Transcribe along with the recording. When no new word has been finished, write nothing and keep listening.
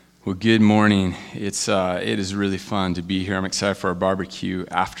Well, good morning. It is really fun to be here. I'm excited for our barbecue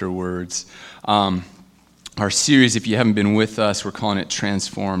afterwards. Our series, if you haven't been with us, we're calling it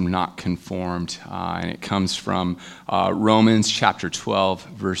Transformed, Not Conformed. And it comes from Romans chapter 12,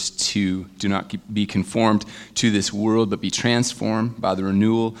 verse 2. Do not be conformed to this world, but be transformed by the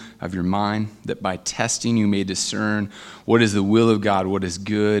renewal of your mind, that by testing you may discern what is the will of God, what is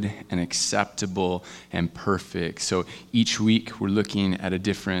good and acceptable and perfect. So each week we're looking at a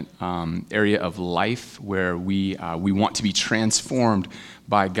different area of life where we want to be transformed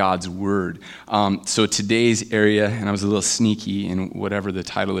by God's word. So today's area, and I was a little sneaky in whatever the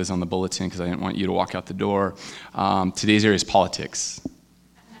title is on the bulletin because I didn't want you to walk out the door. Today's area is politics.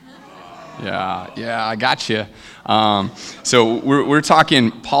 Yeah, I got you. So we're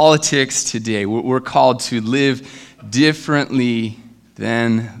talking politics today. We're called to live differently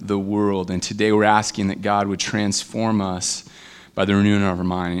than the world. And today we're asking that God would transform us by the renewing of our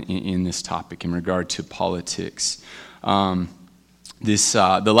mind in this topic in regard to politics.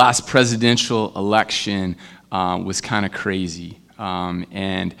 The last presidential election was kind of crazy,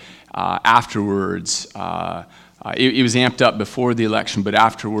 and afterwards, it was amped up before the election, but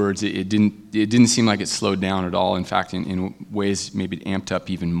afterwards, it didn't seem like it slowed down at all. In fact, in ways, maybe it amped up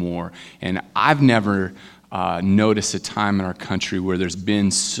even more. And I've never noticed a time in our country where there's been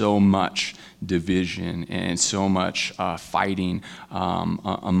so much division and so much fighting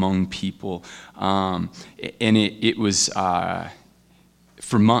among people, and it was.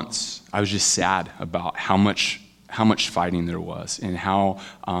 For months, I was just sad about how much fighting there was and how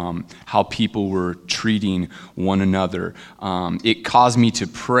people were treating one another. It caused me to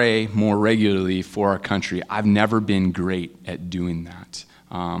pray more regularly for our country. I've never been great at doing that.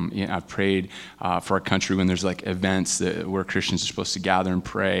 I've prayed for our country when there's like events where Christians are supposed to gather and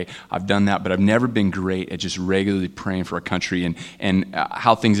pray. I've done that, but I've never been great at just regularly praying for our country. And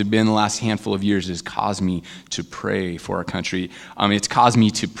how things have been the last handful of years has caused me to pray for our country. It's caused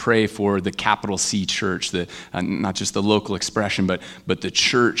me to pray for the capital C church, not just the local expression, but the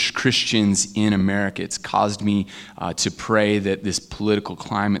church, Christians in America. It's caused me to pray that this political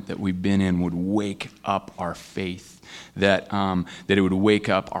climate that we've been in would wake up our faith. That it would wake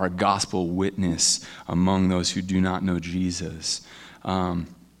up our gospel witness among those who do not know Jesus.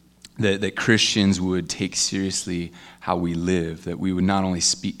 That Christians would take seriously how we live. That we would not only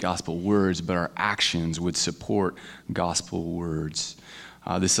speak gospel words, but our actions would support gospel words.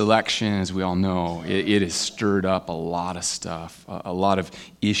 This election, as we all know, it has stirred up a lot of stuff. A lot of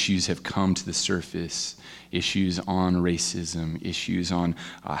issues have come to the surface. Issues on racism, issues on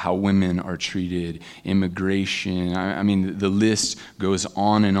how women are treated, immigration. I mean, the list goes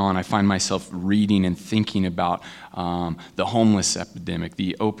on and on. I find myself reading and thinking about the homeless epidemic,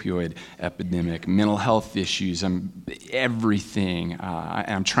 the opioid epidemic, mental health issues, everything.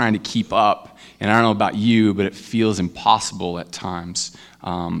 I'm trying to keep up, and I don't know about you, but it feels impossible at times.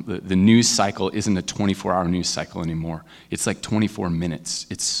 The news cycle isn't a 24-hour news cycle anymore. It's like 24 minutes.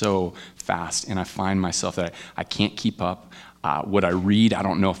 It's so fast, and I find myself that I can't keep up. What I read, I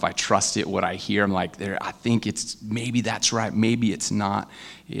don't know if I trust it. What I hear, I'm like, I think maybe that's right, maybe it's not.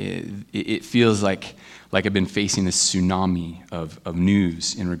 It feels like I've been facing this tsunami of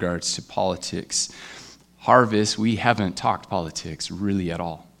news in regards to politics. Harvest, we haven't talked politics really at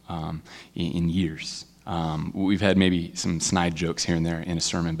all in years. We've had maybe some snide jokes here and there in a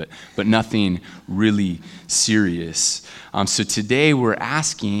sermon, but nothing really serious. So today we're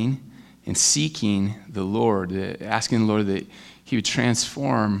asking and seeking the Lord, asking the Lord that He would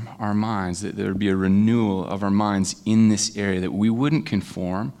transform our minds, that there would be a renewal of our minds in this area, that we wouldn't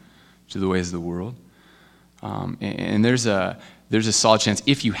conform to the ways of the world. And there's a solid chance,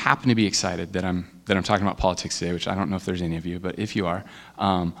 if you happen to be excited that I'm talking about politics today, which I don't know if there's any of you, but if you are,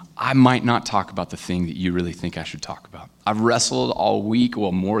 I might not talk about the thing that you really think I should talk about. I've wrestled all week,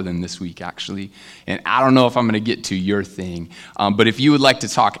 well, more than this week, actually, and I don't know if I'm going to get to your thing, but if you would like to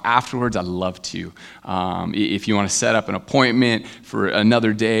talk afterwards, I'd love to. If you want to set up an appointment for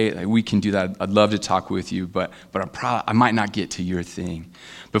another day, we can do that. I'd love to talk with you, but I might not get to your thing.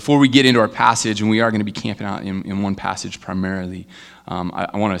 Before we get into our passage, and we are going to be camping out in one passage primarily,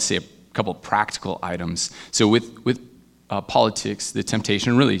 I want to say a couple of practical items. So with politics, the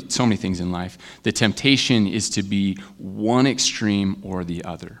temptation, really so many things in life, the temptation is to be one extreme or the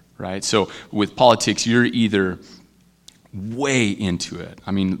other, right? So with politics, you're either way into it,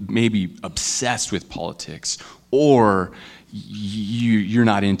 maybe obsessed with politics, or you're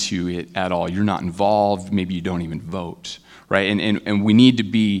not into it at all. You're not involved. Maybe you don't even vote. Right, and we need to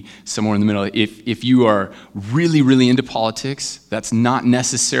be somewhere in the middle. If you are really, really into politics, that's not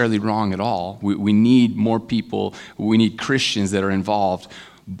necessarily wrong at all. We need more people. We need Christians that are involved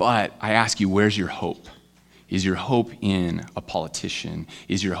But I ask you, where's your hope? Is your hope in a politician?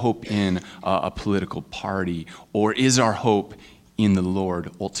 Is your hope in a political party? Or is our hope in the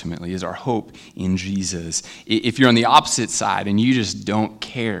Lord ultimately? Is our hope in Jesus? If you're on the opposite side and you just don't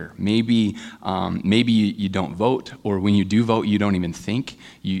care, maybe you don't vote, or when you do vote, you don't even think.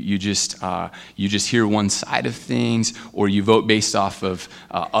 You just hear one side of things, or you vote based off of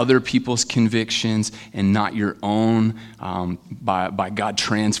other people's convictions and not your own, by God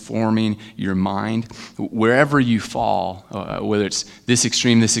transforming your mind. Wherever you fall, whether it's this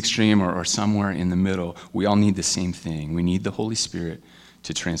extreme, or somewhere in the middle, we all need the same thing. We need the Holy Spirit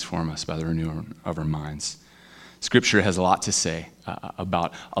to transform us by the renewal of our minds. Scripture has a lot to say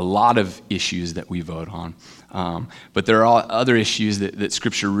about a lot of issues that we vote on. But there are other issues that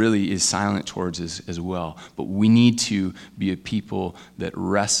Scripture really is silent towards as well. But we need to be a people that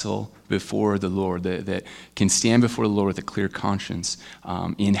wrestle before the Lord, that can stand before the Lord with a clear conscience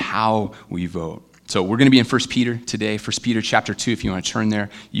in how we vote. So we're going to be in 1 Peter today, 1 Peter chapter 2. If you want to turn there,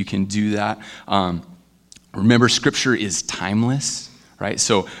 you can do that. Remember, Scripture is timeless, right?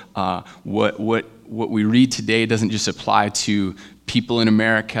 So what we read today doesn't just apply to people in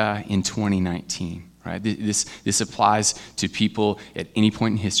America in 2019, right? This applies to people at any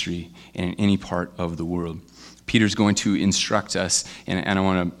point in history and in any part of the world. Peter's going to instruct us, and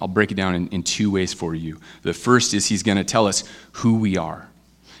I'll break it down in two ways for you. The first is he's going to tell us who we are.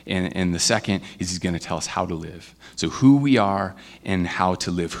 And the second is he's going to tell us how to live. So who we are and how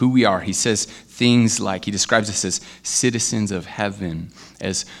to live. Who we are, he says things like, he describes us as citizens of heaven,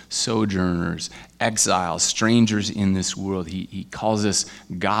 as sojourners, exiles, strangers in this world. He calls us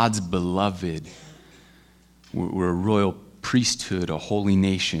God's beloved. We're a royal priesthood, a holy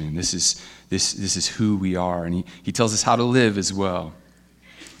nation. This is who we are. And he tells us how to live as well.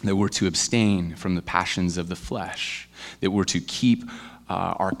 That we're to abstain from the passions of the flesh. That we're to keep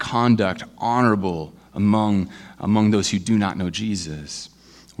our conduct honorable among those who do not know Jesus.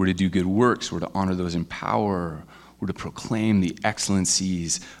 We're to do good works. We're to honor those in power. We're to proclaim the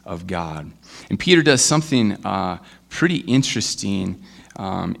excellencies of God. And Peter does something pretty interesting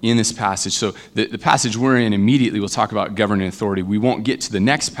in this passage. So the passage we're in immediately will talk about governing authority. We won't get to the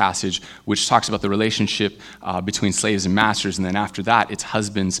next passage, which talks about the relationship between slaves and masters, and then after that, it's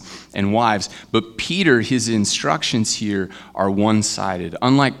husbands and wives. But Peter, his instructions here are one-sided.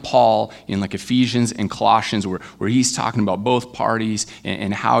 Unlike Paul in like Ephesians and Colossians, where he's talking about both parties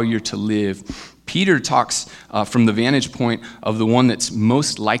and how you're to live, Peter talks from the vantage point of the one that's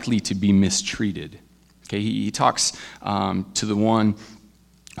most likely to be mistreated. Okay, he talks to the one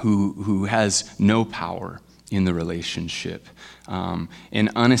who has no power in the relationship. An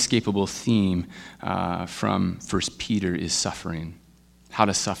unescapable theme from 1 Peter is suffering. How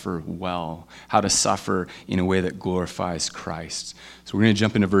to suffer well. How to suffer in a way that glorifies Christ. So we're going to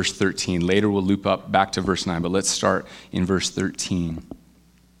jump into verse 13. Later we'll loop up back to verse 9, but let's start in verse 13.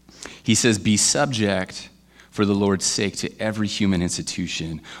 He says, "Be subject for the Lord's sake to every human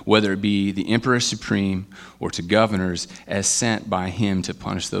institution, whether it be the emperor supreme or to governors as sent by him to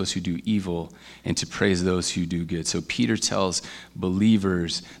punish those who do evil and to praise those who do good." So Peter tells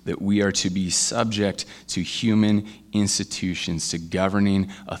believers that we are to be subject to human institutions, to governing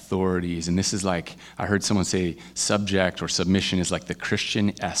authorities. And this is like, I heard someone say subject or submission is like the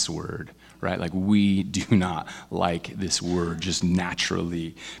Christian S word. Right? Like we do not like this word just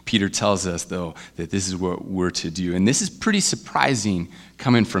naturally. Peter tells us, though, that this is what we're to do. And this is pretty surprising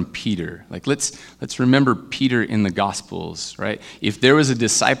coming from Peter. Like let's remember Peter in the Gospels, right? If there was a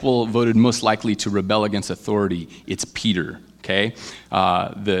disciple voted most likely to rebel against authority, it's Peter. Okay?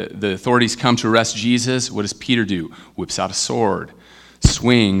 The authorities come to arrest Jesus. What does Peter do? Whips out a sword,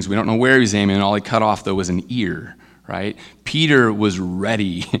 swings. We don't know where he's aiming. All he cut off, though, was an ear. Right? Peter was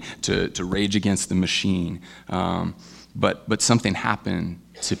ready to rage against the machine. But something happened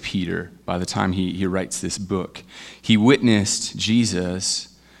to Peter by the time he writes this book. He witnessed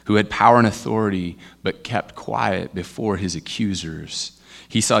Jesus, who had power and authority, but kept quiet before his accusers.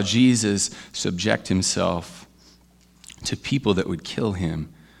 He saw Jesus subject himself to people that would kill him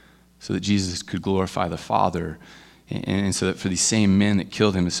so that Jesus could glorify the Father, and so that for these same men that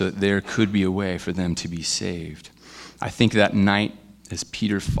killed him, so that there could be a way for them to be saved. I think that night, as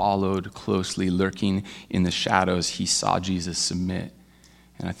Peter followed closely, lurking in the shadows, he saw Jesus submit,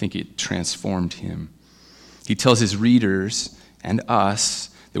 and I think it transformed him. He tells his readers and us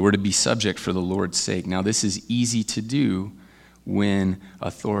that we're to be subject for the Lord's sake. Now, this is easy to do when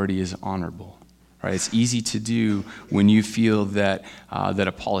authority is honorable, Right? It's easy to do when you feel that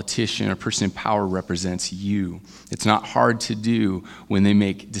a politician or person in power represents you. It's not hard to do when they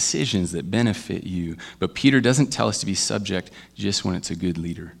make decisions that benefit you. But Peter doesn't tell us to be subject just when it's a good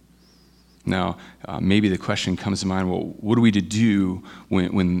leader. Now, maybe the question comes to mind, well, what are we to do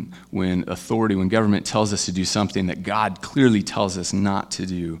when authority, when government tells us to do something that God clearly tells us not to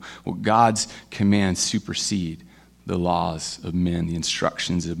do? Well, God's commands supersede the laws of men, the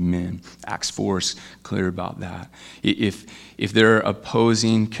instructions of men. Acts 4 is clear about that. If there are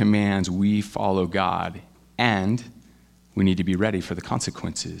opposing commands, we follow God, and we need to be ready for the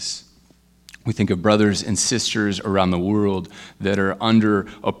consequences. We think of brothers and sisters around the world that are under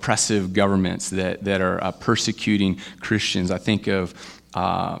oppressive governments, that are persecuting Christians. I think of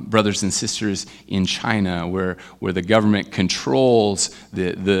brothers and sisters in China where the government controls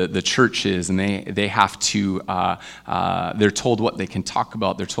the churches, and they have to, they're told what they can talk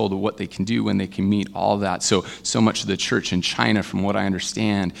about, they're told what they can do, when they can meet, all that. So much of the church in China, from what I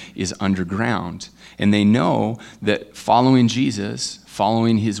understand, is underground. And they know that following Jesus,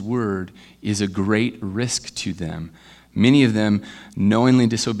 following his word, is a great risk to them. Many of them knowingly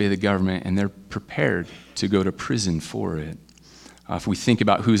disobey the government, and they're prepared to go to prison for it. If we think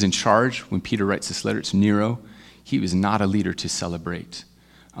about who's in charge, when Peter writes this letter, it's Nero. He was not a leader to celebrate.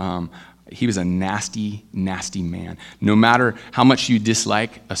 He was a nasty, nasty man. No matter how much you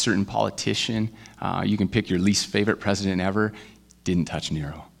dislike a certain politician, you can pick your least favorite president ever, didn't touch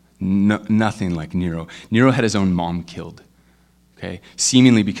Nero. No, nothing like Nero. Nero had his own mom killed. Okay,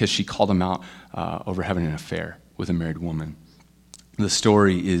 seemingly because she called him out over having an affair with a married woman. The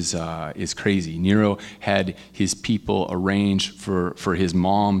story is crazy. Nero had his people arrange for his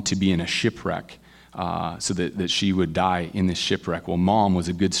mom to be in a shipwreck so that she would die in this shipwreck. Well, mom was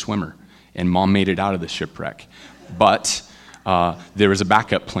a good swimmer, and mom made it out of the shipwreck. But there was a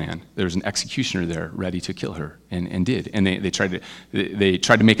backup plan. There was an executioner there ready to kill her, and did. And they tried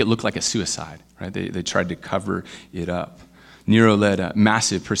to make it look like a suicide. Right? They tried to cover it up. Nero led a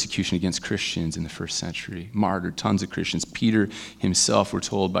massive persecution against Christians in the first century, martyred tons of Christians. Peter himself, we're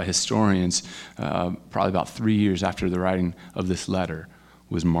told by historians, probably about 3 years after the writing of this letter,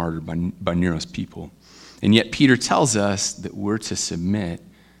 was martyred by Nero's people. And yet Peter tells us that we're to submit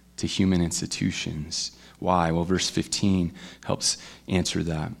to human institutions. Why? Well, verse 15 helps answer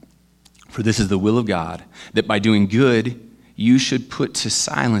that. For this is the will of God, that by doing good you should put to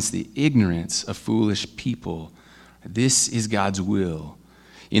silence the ignorance of foolish people. This is God's will.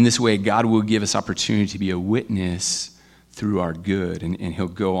 In this way, God will give us opportunity to be a witness through our good. And he'll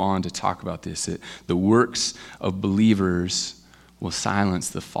go on to talk about this, that the works of believers will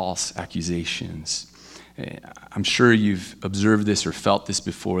silence the false accusations. I'm sure you've observed this or felt this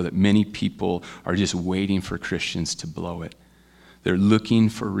before, that many people are just waiting for Christians to blow it. They're looking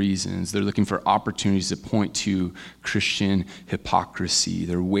for reasons. They're looking for opportunities to point to Christian hypocrisy.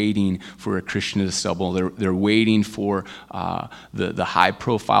 They're waiting for a Christian to stumble. They're waiting for the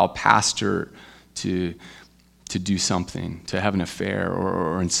high-profile pastor to do something, to have an affair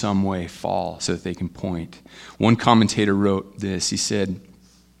or in some way fall so that they can point. One commentator wrote this. He said,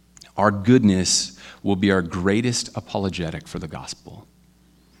 "Our goodness will be our greatest apologetic for the gospel."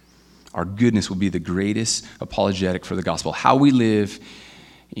 Our goodness will be the greatest apologetic for the gospel. How we live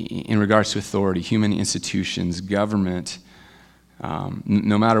in regards to authority, human institutions, government,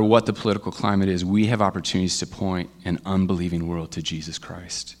 no matter what the political climate is, we have opportunities to point an unbelieving world to Jesus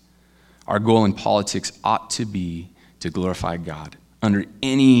Christ. Our goal in politics ought to be to glorify God under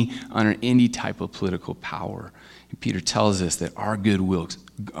any type of political power. And Peter tells us that our good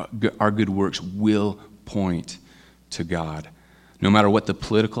works will point to God. No matter what the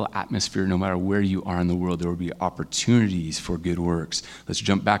political atmosphere, no matter where you are in the world, there will be opportunities for good works. Let's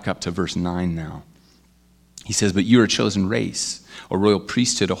jump back up to verse 9 now. He says, "But you are a chosen race, a royal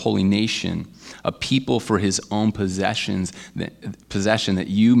priesthood, a holy nation, a people for his own possession, that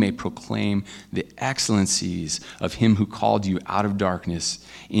you may proclaim the excellencies of him who called you out of darkness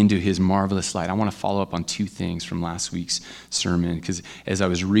into his marvelous light." I want to follow up on two things from last week's sermon, because as I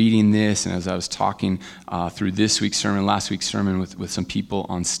was reading this and as I was talking through this week's sermon, last week's sermon with some people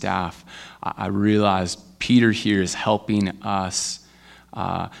on staff, I realized Peter here is helping us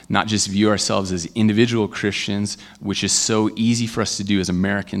not just view ourselves as individual Christians, which is so easy for us to do as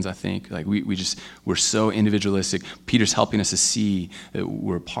Americans, I think. Like we're so individualistic. Peter's helping us to see that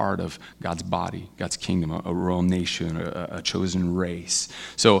we're part of God's body, God's kingdom, a royal nation, a chosen race.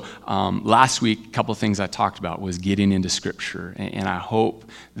 So last week, a couple of things I talked about was getting into Scripture, and I hope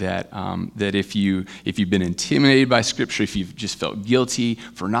that if you've been intimidated by Scripture, if you've just felt guilty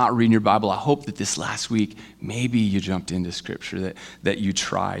for not reading your Bible, I hope that this last week maybe you jumped into Scripture, that you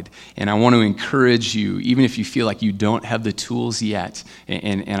tried. And I want to encourage you, even if you feel like you don't have the tools yet,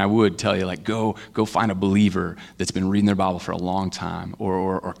 and I would tell you, like, go find a believer that's been reading their Bible for a long time,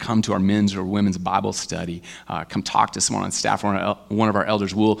 or come to our men's or women's Bible study. Come talk to someone on staff, or one of our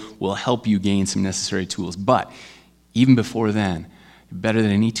elders will help you gain some necessary tools. But even before then, better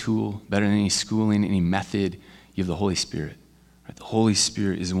than any tool, better than any schooling, any method, you have the Holy Spirit. Right? The Holy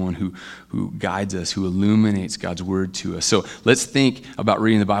Spirit is the one who guides us, who illuminates God's word to us. So let's think about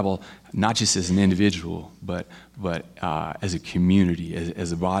reading the Bible not just as an individual, but as a community,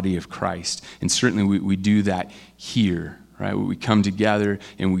 as a body of Christ. And certainly we do that here, right? We come together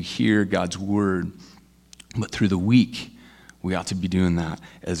and we hear God's word. But through the week, we ought to be doing that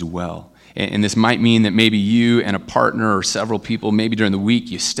as well. And this might mean that maybe you and a partner or several people, maybe during the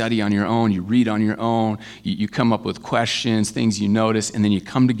week, you study on your own, you read on your own, you come up with questions, things you notice, and then you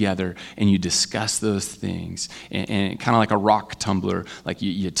come together and you discuss those things. And kind of like a rock tumbler, like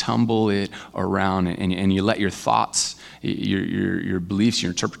you tumble it around and you let your thoughts, your beliefs,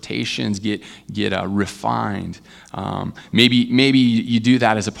 your interpretations get refined. Maybe you do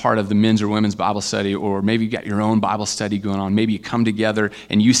that as a part of the men's or women's Bible study, or maybe you got your own Bible study going on. Maybe you come together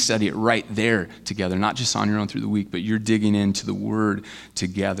and you study it right there together, not just on your own through the week, but you're digging into the Word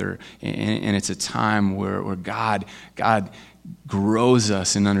together. And it's a time where God grows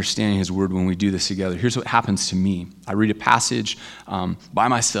us in understanding His Word when we do this together. Here's what happens to me. I read a passage by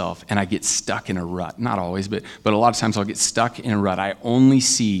myself, and I get stuck in a rut. Not always, but a lot of times I'll get stuck in a rut. I only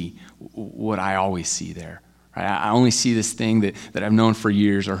see what I always see there. Right? I only see this thing that I've known for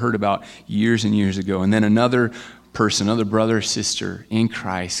years or heard about years and years ago. And then another person, another brother or sister in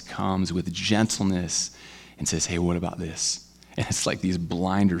Christ comes with gentleness and says, hey, what about this? And it's like these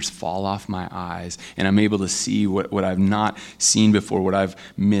blinders fall off my eyes, and I'm able to see what I've not seen before, what I've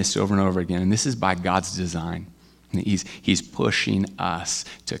missed over and over again. And this is by God's design. He's pushing us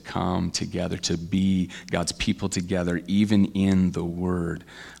to come together, to be God's people together, even in the Word.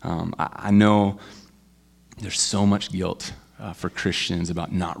 I know there's so much guilt for Christians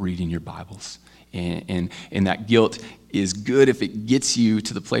about not reading your Bibles. And that guilt is good if it gets you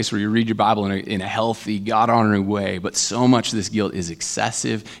to the place where you read your Bible in a healthy, God-honoring way. But so much of this guilt is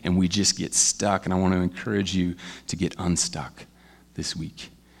excessive, and we just get stuck. And I want to encourage you to get unstuck this week.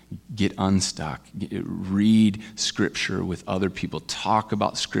 Get unstuck. Read Scripture with other people. Talk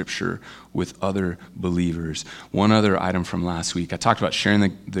about Scripture with other believers. One other item from last week, I talked about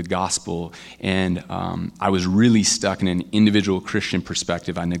sharing the gospel, and I was really stuck in an individual Christian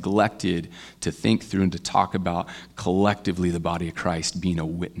perspective. I neglected to think through and to talk about collectively the body of Christ being a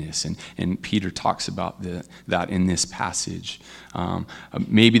witness, and Peter talks about that in this passage.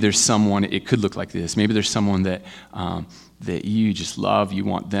 Maybe there's someone, it could look like this. Maybe there's someone that you just love, you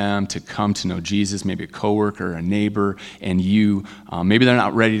want them to come to know Jesus, maybe a coworker, a neighbor, and you, maybe they're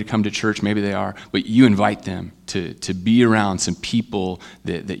not ready to come to church, maybe they are, but you invite them to be around some people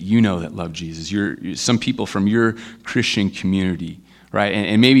that you know that love Jesus. Some people from your Christian community, right?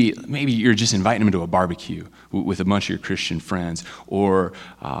 And maybe you're just inviting them to a barbecue with a bunch of your Christian friends, or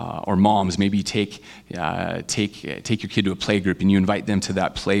moms. Maybe you take your kid to a play group and you invite them to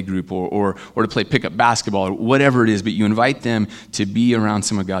that play group, or to play pickup basketball, or whatever it is. But you invite them to be around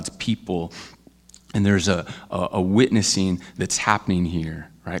some of God's people, and there's a witnessing that's happening here.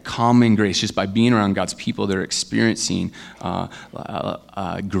 Right, common grace, just by being around God's people, they're experiencing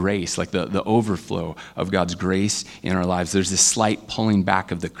grace, like the overflow of God's grace in our lives. There's this slight pulling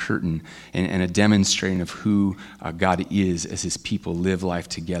back of the curtain and a demonstrating of who God is as His people live life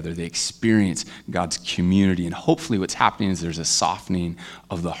together. They experience God's community, and hopefully what's happening is there's a softening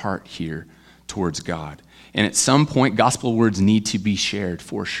of the heart here towards God. And at some point, gospel words need to be shared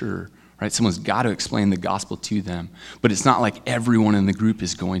for sure. Right? Someone's got to explain the gospel to them. But it's not like everyone in the group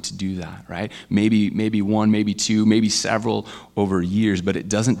is going to do that, right? Maybe one, maybe two, maybe several over years, but it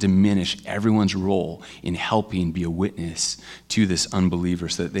doesn't diminish everyone's role in helping be a witness to this unbeliever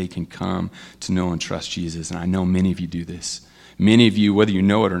so that they can come to know and trust Jesus. And I know many of you do this. Many of you, whether you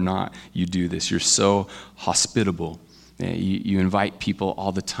know it or not, you do this. You're so hospitable. You invite people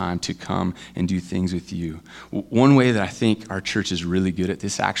all the time to come and do things with you. One way that I think our church is really good at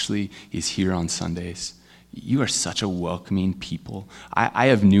this actually is here on Sundays. You are such a welcoming people. I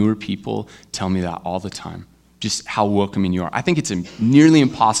have newer people tell me that all the time, just how welcoming you are. I think it's nearly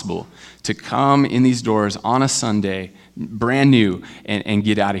impossible to come in these doors on a Sunday, brand new, and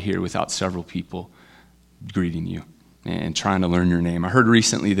get out of here without several people greeting you and trying to learn your name. I heard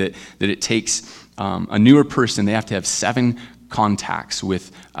recently that it takes a newer person, they have to have 7 contacts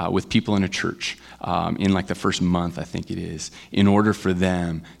with people in a church in like the first month, I think it is, in order for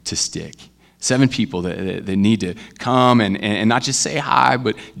them to stick. 7 people that need to come and not just say hi,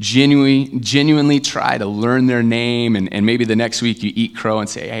 but genuinely try to learn their name. And maybe the next week you eat crow and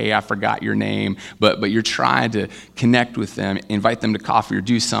say, hey, I forgot your name. But you're trying to connect with them, invite them to coffee or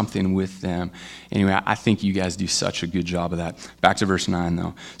do something with them. Anyway, I think you guys do such a good job of that. Back to verse 9,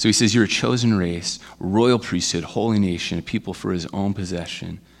 though. So he says, you're a chosen race, royal priesthood, holy nation, a people for his own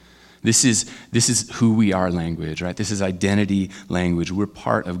possession. This is who we are language, right? This is identity language. We're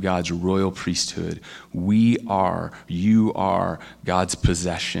part of God's royal priesthood. You are God's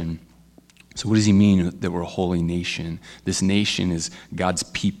possession. So what does he mean that we're a holy nation? This nation is God's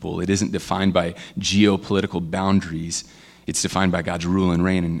people. It isn't defined by geopolitical boundaries. It's defined by God's rule and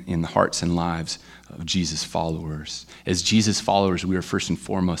reign in the hearts and lives of Jesus' followers. As Jesus' followers, we are first and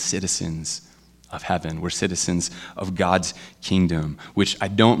foremost citizens of heaven. We're citizens of God's kingdom, which I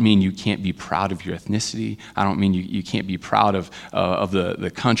don't mean you can't be proud of your ethnicity. I don't mean you can't be proud of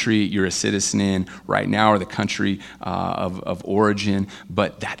the country you're a citizen in right now or the country of origin,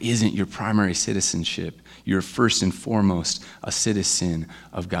 but that isn't your primary citizenship. You're first and foremost a citizen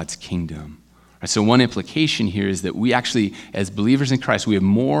of God's kingdom. So one implication here is that we actually, as believers in Christ, we have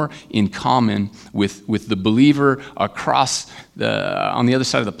more in common with the believer on the other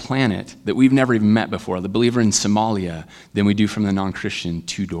side of the planet that we've never even met before, the believer in Somalia, than we do from the non-Christian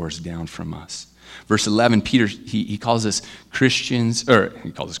 2 doors down from us. Verse 11, Peter, he calls us Christians,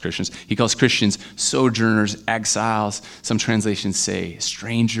 he calls Christians sojourners, exiles. Some translations say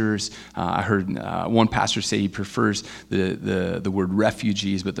strangers. I heard one pastor say he prefers the word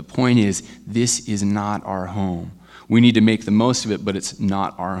refugees, but the point is, this is not our home. We need to make the most of it, but it's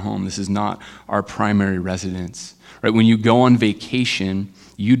not our home. This is not our primary residence. Right? When you go on vacation,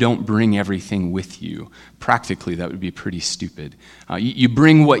 you don't bring everything with you. Practically, that would be pretty stupid. You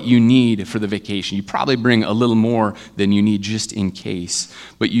bring what you need for the vacation. You probably bring a little more than you need just in case,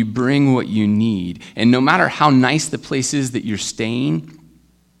 but you bring what you need. And no matter how nice the place is that you're staying,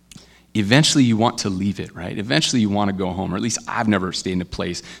 eventually you want to leave it, right? Eventually you want to go home, or at least I've never stayed in a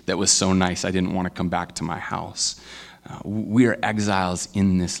place that was so nice I didn't want to come back to my house. We are exiles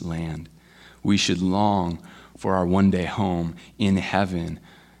in this land. We should long for our one-day home in heaven,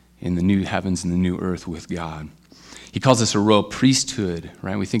 in the new heavens and the new earth with God. He calls us a royal priesthood,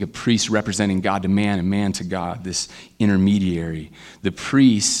 right? We think of priests representing God to man and man to God, this intermediary. The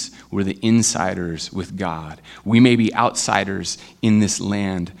priests were the insiders with God. We may be outsiders in this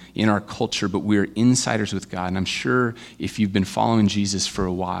land, in our culture, but we're insiders with God. And I'm sure if you've been following Jesus for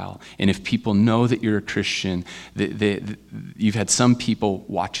a while, and if people know that you're a Christian, you've had some people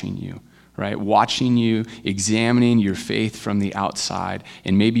watching you. Right? Watching you, examining your faith from the outside,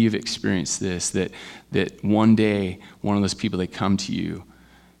 and maybe you've experienced this, that one day, one of those people, they come to you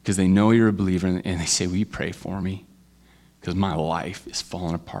because they know you're a believer, and they say, will you pray for me? Because my life is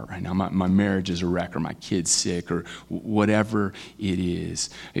falling apart right now. My marriage is a wreck, or my kid's sick, or whatever it is.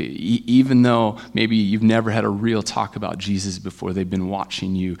 Even though maybe you've never had a real talk about Jesus before, they've been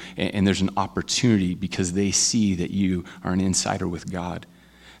watching you, and there's an opportunity because they see that you are an insider with God.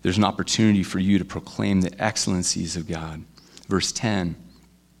 There's an opportunity for you to proclaim the excellencies of God. Verse 10,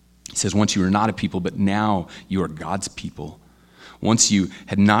 it says, once you were not a people, but now you are God's people. Once you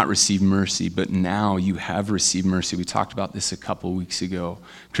had not received mercy, but now you have received mercy. We talked about this a couple weeks ago.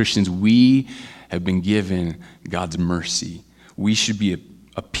 Christians, we have been given God's mercy. We should be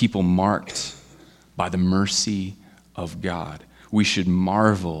a people marked by the mercy of God. We should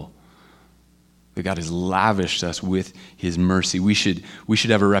marvel that God has lavished us with his mercy. We should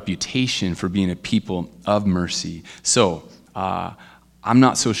have a reputation for being a people of mercy. So I'm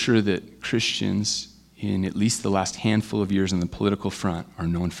not so sure that Christians, in at least the last handful of years on the political front, are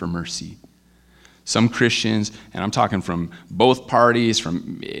known for mercy. Some Christians, and I'm talking from both parties,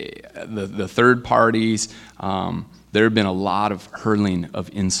 from the third parties, there have been a lot of hurling of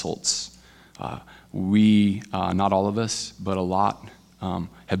insults. Not all of us, but a lot,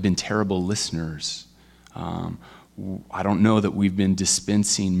 have been terrible listeners. I don't know that we've been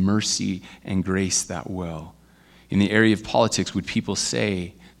dispensing mercy and grace that well. In the area of politics, would people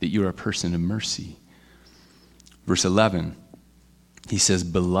say that you're a person of mercy? Verse 11, he says,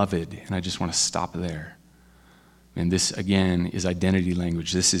 beloved, and I just want to stop there. And this, again, is identity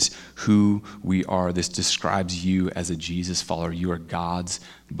language. This is who we are. This describes you as a Jesus follower. You are God's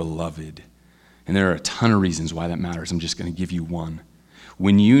beloved. And there are a ton of reasons why that matters. I'm just going to give you one.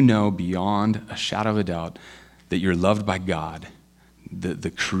 When you know beyond a shadow of a doubt that you're loved by God,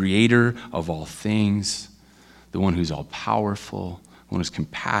 the creator of all things, the one who's all powerful, the one who's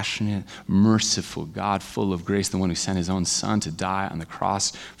compassionate, merciful, God full of grace, the one who sent his own son to die on the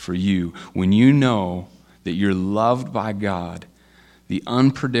cross for you, when you know that you're loved by God, The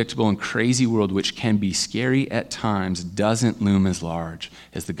unpredictable and crazy world, which can be scary at times, doesn't loom as large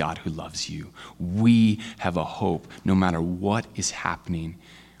as the God who loves you. We have a hope no matter what is happening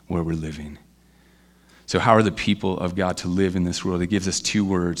where we're living. So how are the people of God to live in this world? It gives us two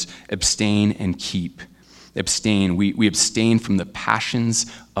words: abstain and keep. Abstain. We abstain from the passions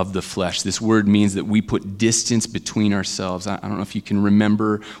of the flesh. This word means that we put distance between ourselves. I don't know if you can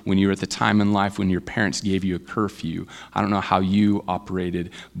remember when you were at the time in life when your parents gave you a curfew. I don't know how you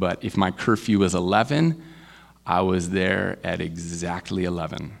operated, but if my curfew was 11, I was there at exactly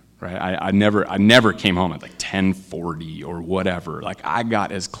 11. Right? I never came home at like 10:40 or whatever. Like, I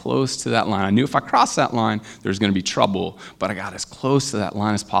got as close to that line. I knew if I crossed that line, there's going to be trouble, but I got as close to that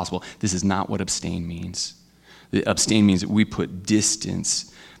line as possible. This is not what abstain means. The abstain means that we put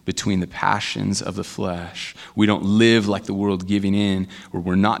distance between the passions of the flesh. We don't live like the world, giving in, or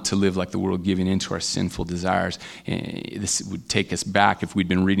we're not to live like the world, giving in to our sinful desires. And this would take us back, if we'd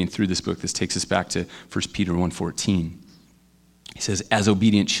been reading through this book, this takes us back to 1 Peter 1:14. He says, as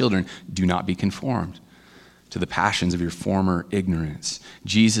obedient children, do not be conformed to the passions of your former ignorance.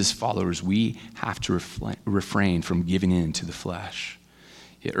 Jesus followers, we have to refrain from giving in to the flesh.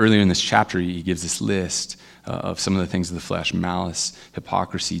 Yet earlier in this chapter, he gives this list of some of the things of the flesh: malice,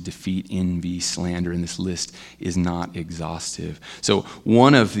 hypocrisy, defeat, envy, slander, and this list is not exhaustive. So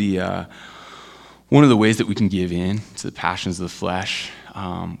one of the ways that we can give in to the passions of the flesh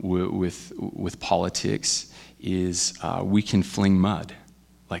with politics is we can fling mud,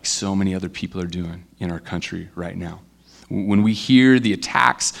 like so many other people are doing in our country right now. When we hear the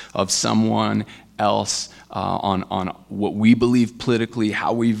attacks of someone else on what we believe politically,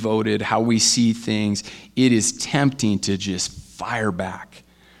 how we voted, how we see things, it is tempting to just fire back,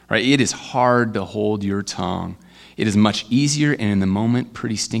 right? It is hard to hold your tongue. It is much easier and in the moment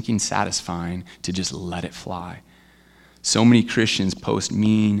pretty stinking satisfying to just let it fly. So many Christians post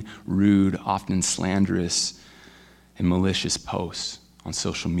mean, rude, often slanderous, and malicious posts on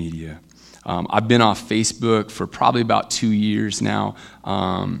social media. I've been off Facebook for probably about 2 years now.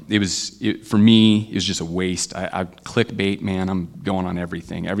 For me, it was just a waste. I clickbait, man. I'm going on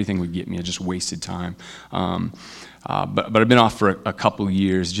everything. Everything would get me. I just wasted time. But I've been off for a couple of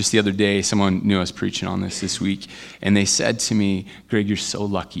years. Just the other day, someone knew I was preaching on this week, and they said to me, Greg, you're so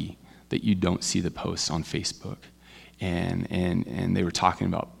lucky that you don't see the posts on Facebook. And they were talking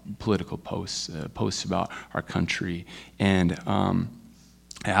about political posts about our country. And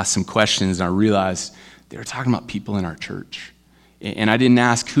I asked some questions, and I realized they were talking about people in our church. And I didn't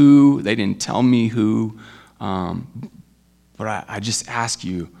ask who, they didn't tell me who, but I just ask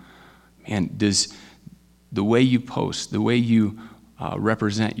you, man, does the way you post, the way you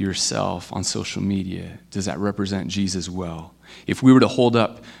represent yourself on social media, does that represent Jesus well? If we were to hold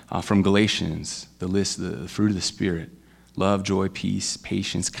up from Galatians, the list, the fruit of the Spirit: love, joy, peace,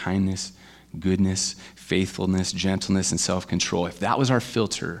 patience, kindness, goodness, faithfulness, gentleness, and self-control. If that was our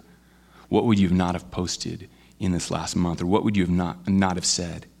filter, what would you not have posted in this last month? Or what would you have not have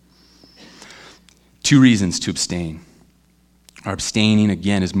said? 2 reasons to abstain. Our abstaining,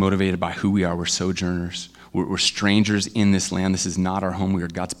 again, is motivated by who we are. We're sojourners. We're strangers in this land. This is not our home. We are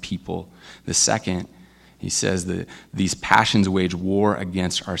God's people. The second, he says that these passions wage war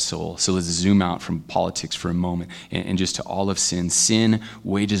against our soul. So let's zoom out from politics for a moment and just to all of sin. Sin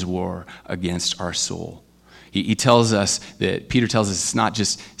wages war against our soul. He tells us that, Peter tells us, it's not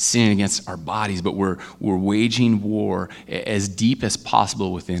just sinning against our bodies, but we're waging war as deep as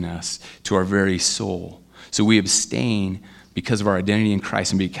possible within us to our very soul. So we abstain because of our identity in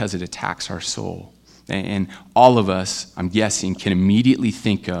Christ and because it attacks our soul. And all of us, I'm guessing, can immediately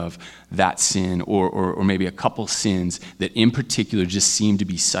think of that sin or maybe a couple sins that in particular just seem to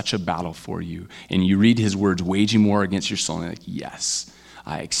be such a battle for you. And you read his words, waging war against your soul, and you're like, yes,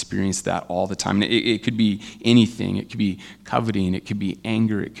 I experience that all the time. And it could be anything. It could be coveting. It could be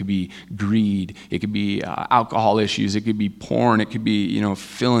anger. It could be greed. It could be alcohol issues. It could be porn. It could be,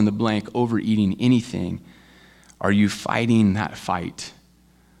 fill in the blank, overeating, anything. Are you fighting that fight?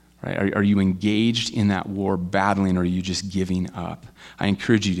 Right? Are you engaged in that war, battling, or are you just giving up? I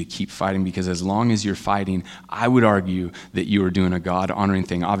encourage you to keep fighting, because as long as you're fighting, I would argue that you are doing a God-honoring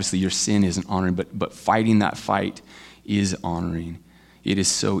thing. Obviously, your sin isn't honoring, but fighting that fight is honoring. It is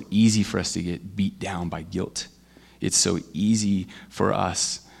so easy for us to get beat down by guilt. It's so easy for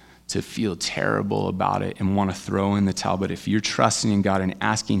us to feel terrible about it and want to throw in the towel. But if you're trusting in God and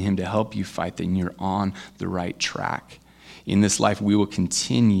asking him to help you fight, then you're on the right track. In this life, we will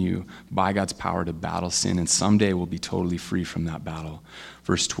continue by God's power to battle sin, and someday we'll be totally free from that battle.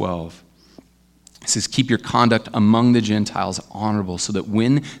 Verse 12, It says, keep your conduct among the Gentiles honorable, so that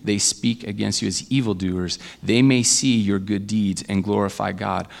when they speak against you as evildoers, they may see your good deeds and glorify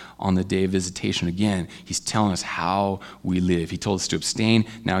God on the day of visitation. Again, he's telling us how we live. He told us to abstain.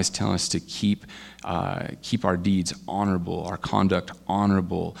 Now he's telling us to keep our deeds honorable, our conduct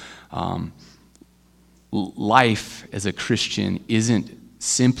honorable. Life as a Christian isn't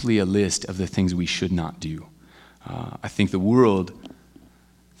simply a list of the things we should not do. I think the world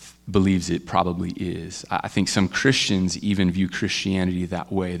believes it probably is. I think some Christians even view Christianity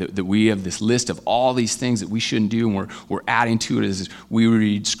that way, that we have this list of all these things that we shouldn't do, and we're adding to it as we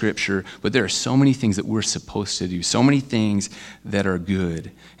read Scripture. But there are so many things that we're supposed to do, so many things that are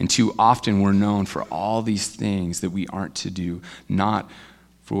good. And too often we're known for all these things that we aren't to do, not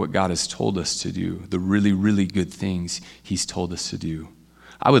for what God has told us to do, the really, really good things he's told us to do.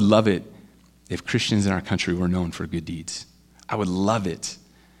 I would love it if Christians in our country were known for good deeds. I would love it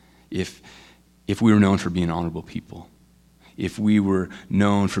if we were known for being honorable people, if we were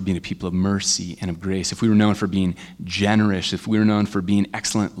known for being a people of mercy and of grace, if we were known for being generous, if we were known for being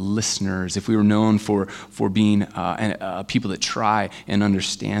excellent listeners, if we were known for being people that try and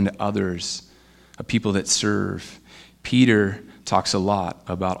understand others, a people that serve. Peter talks a lot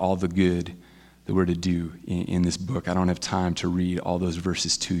about all the good that we're to do in this book. I don't have time to read all those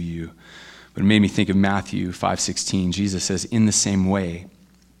verses to you, but it made me think of Matthew 5:16. Jesus says, in the same way,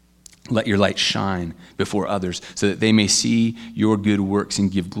 let your light shine before others so that they may see your good works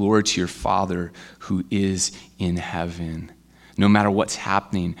and give glory to your Father who is in heaven. No matter what's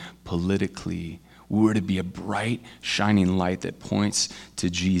happening politically, we're to be a bright, shining light that points to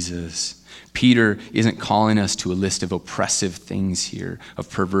Jesus. Peter isn't calling us to a list of oppressive things here, of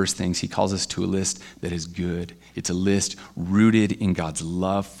perverse things. He calls us to a list that is good. It's a list rooted in God's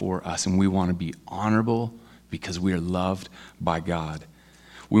love for us, and we want to be honorable because we are loved by God.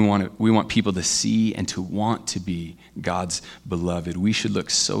 We want people to see and to want to be God's beloved. We should look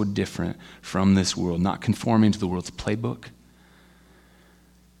so different from this world, not conforming to the world's playbook,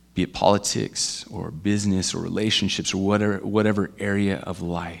 be it politics or business or relationships or whatever area of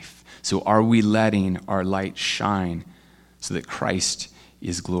life. So are we letting our light shine so that Christ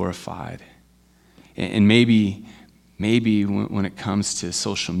is glorified? And maybe when it comes to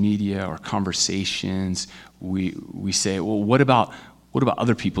social media or conversations, we say, well, what about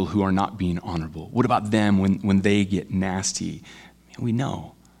other people who are not being honorable? What about them when they get nasty? We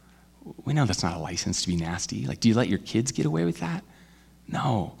know that's not a license to be nasty. Like, do you let your kids get away with that?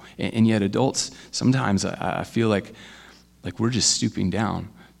 No. And yet adults, sometimes I feel like we're just stooping down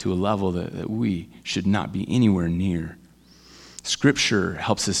to a level that we should not be anywhere near. Scripture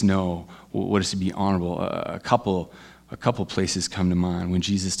helps us know what is to be honorable. A couple places come to mind when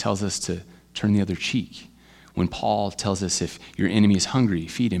Jesus tells us to turn the other cheek. When Paul tells us if your enemy is hungry,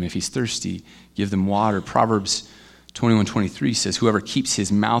 feed him. If he's thirsty, give them water. Proverbs 21:23 says, whoever keeps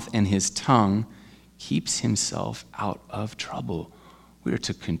his mouth and his tongue keeps himself out of trouble. We are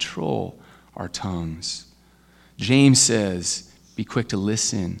to control our tongues. James says, be quick to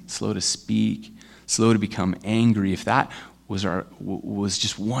listen, slow to speak, slow to become angry. If that was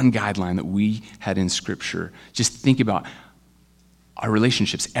just one guideline that we had in Scripture, just think about our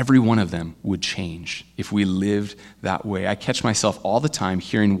relationships, every one of them would change if we lived that way. I catch myself all the time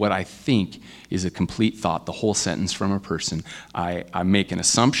hearing what I think is a complete thought, the whole sentence from a person. I make an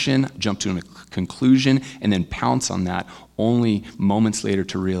assumption, jump to a conclusion, and then pounce on that, only moments later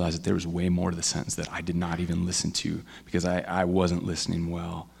to realize that there was way more to the sentence that I did not even listen to because I wasn't listening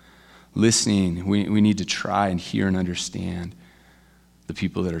well. Listening, we need to try and hear and understand the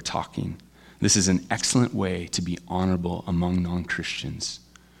people that are talking. This is an excellent way to be honorable among non-Christians,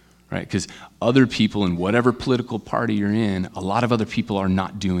 right? Because other people in whatever political party you're in, a lot of other people are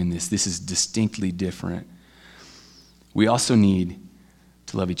not doing this. This is distinctly different. We also need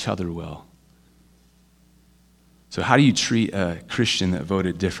to love each other well. So how do you treat a Christian that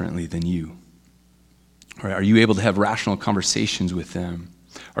voted differently than you? Right? Are you able to have rational conversations with them?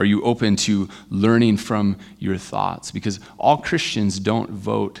 Are you open to learning from your thoughts? Because all Christians don't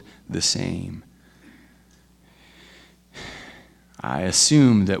vote the same. I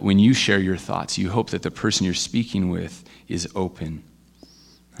assume that when you share your thoughts, you hope that the person you're speaking with is open.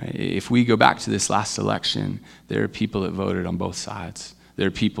 Right? If we go back to this last election, there are people that voted on both sides. There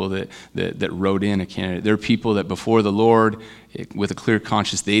are people that wrote in a candidate. There are people that before the Lord, with a clear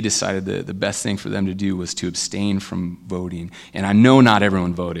conscience, they decided the best thing for them to do was to abstain from voting. And I know not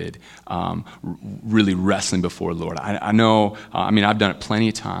everyone voted really wrestling before the Lord. I know, I've done it plenty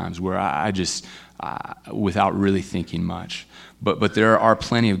of times where I just, without really thinking much. But there are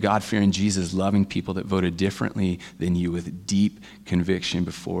plenty of God-fearing, Jesus-loving people that voted differently than you with deep conviction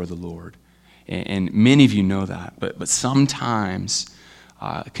before the Lord. And many of you know that. But sometimes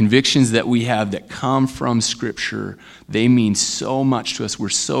convictions that we have that come from Scripture, they mean so much to us. We're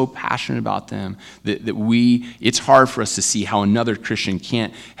so passionate about them that it's hard for us to see how another Christian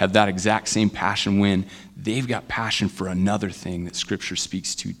can't have that exact same passion when they've got passion for another thing that Scripture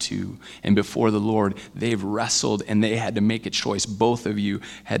speaks to too. And before the Lord, they've wrestled and they had to make a choice. Both of you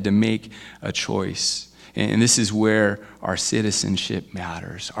had to make a choice. And this is where our citizenship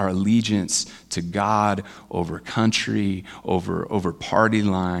matters, our allegiance to God over country, over party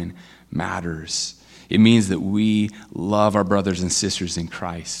line matters. It means that we love our brothers and sisters in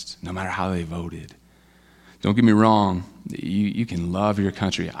Christ, no matter how they voted. Don't get me wrong, you can love your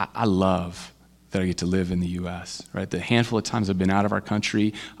country. I love that I get to live in the U.S., right? The handful of times I've been out of our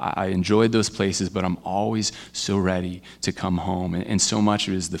country, I enjoyed those places, but I'm always so ready to come home. And so much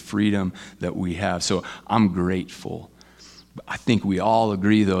of it is the freedom that we have. So I'm grateful. I think we all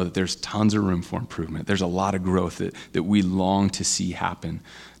agree, though, that there's tons of room for improvement. There's a lot of growth that we long to see happen.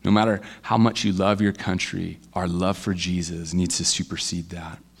 No matter how much you love your country, our love for Jesus needs to supersede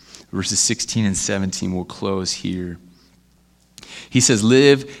that. Verses 16 and 17, we'll close here. He says,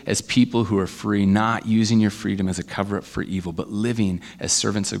 live as people who are free, not using your freedom as a cover-up for evil, but living as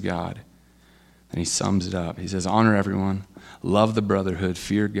servants of God. And he sums it up. He says, honor everyone, love the brotherhood,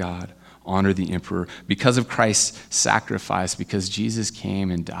 fear God, honor the emperor. Because of Christ's sacrifice, because Jesus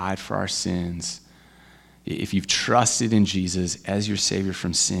came and died for our sins, if you've trusted in Jesus as your Savior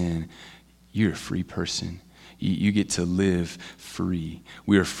from sin, you're a free person. You get to live free.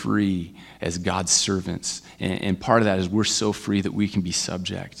 We are free as God's servants. And part of that is we're so free that we can be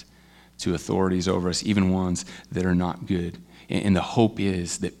subject to authorities over us, even ones that are not good. And the hope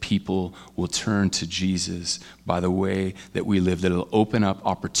is that people will turn to Jesus by the way that we live, that it'll open up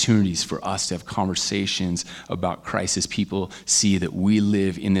opportunities for us to have conversations about Christ as people see that we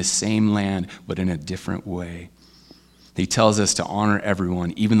live in the same land, but in a different way. He tells us to honor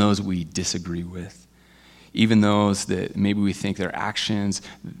everyone, even those we disagree with. Even those that maybe we think their actions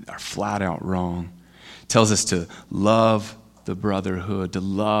are flat out wrong. It tells us to love the brotherhood, to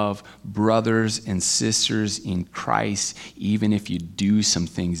love brothers and sisters in Christ, even if you do some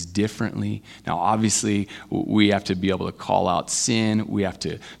things differently. Now, obviously, we have to be able to call out sin. We have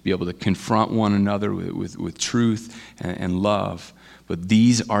to be able to confront one another with truth and love. But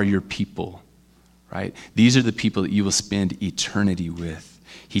these are your people, right? These are the people that you will spend eternity with.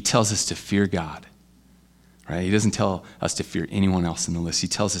 He tells us to fear God. Right? He doesn't tell us to fear anyone else in the list. He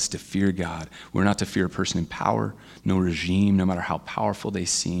tells us to fear God. We're not to fear a person in power, no regime, no matter how powerful they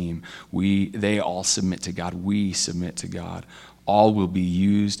seem. They all submit to God. We submit to God. All will be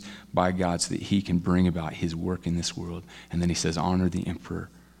used by God so that he can bring about his work in this world. And then he says, honor the emperor.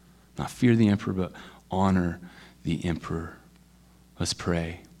 Not fear the emperor, but honor the emperor. Let's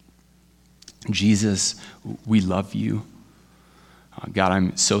pray. Jesus, we love you. God,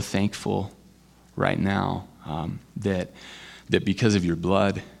 I'm so thankful right now that because of your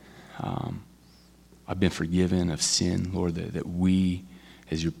blood, I've been forgiven of sin, Lord, that we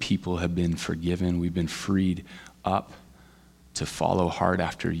as your people have been forgiven. We've been freed up to follow hard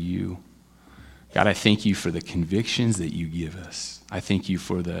after you. God, I thank you for the convictions that you give us. I thank you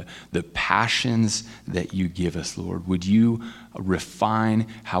for the passions that you give us, Lord. Would you refine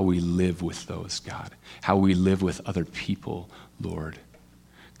how we live with those, God, how we live with other people, Lord.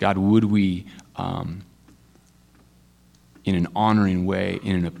 God, would we, in an honoring way,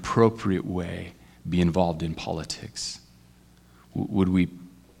 in an appropriate way, be involved in politics? Would we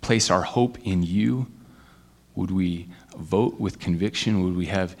place our hope in you? Would we vote with conviction? Would we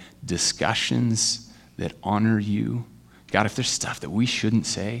have discussions that honor you? God, if there's stuff that we shouldn't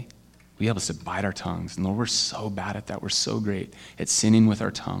say, we help us to bite our tongues. And Lord, we're so bad at that. We're so great at sinning with our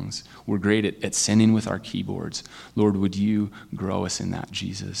tongues. We're great at sinning with our keyboards. Lord, would you grow us in that,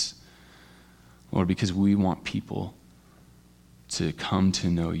 Jesus? Lord, because we want people to come to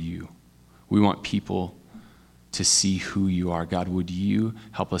know you. We want people to see who you are. God, would you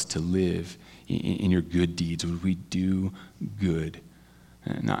help us to live in your good deeds? Would we do good?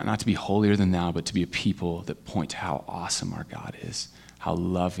 Not to be holier than thou, but to be a people that point to how awesome our God is, how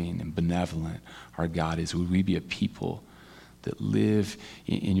loving and benevolent our God is. Would we be a people that live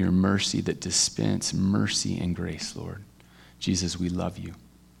in your mercy, that dispense mercy and grace, Lord? Jesus, we love you.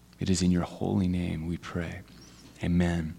 It is in your holy name we pray. Amen.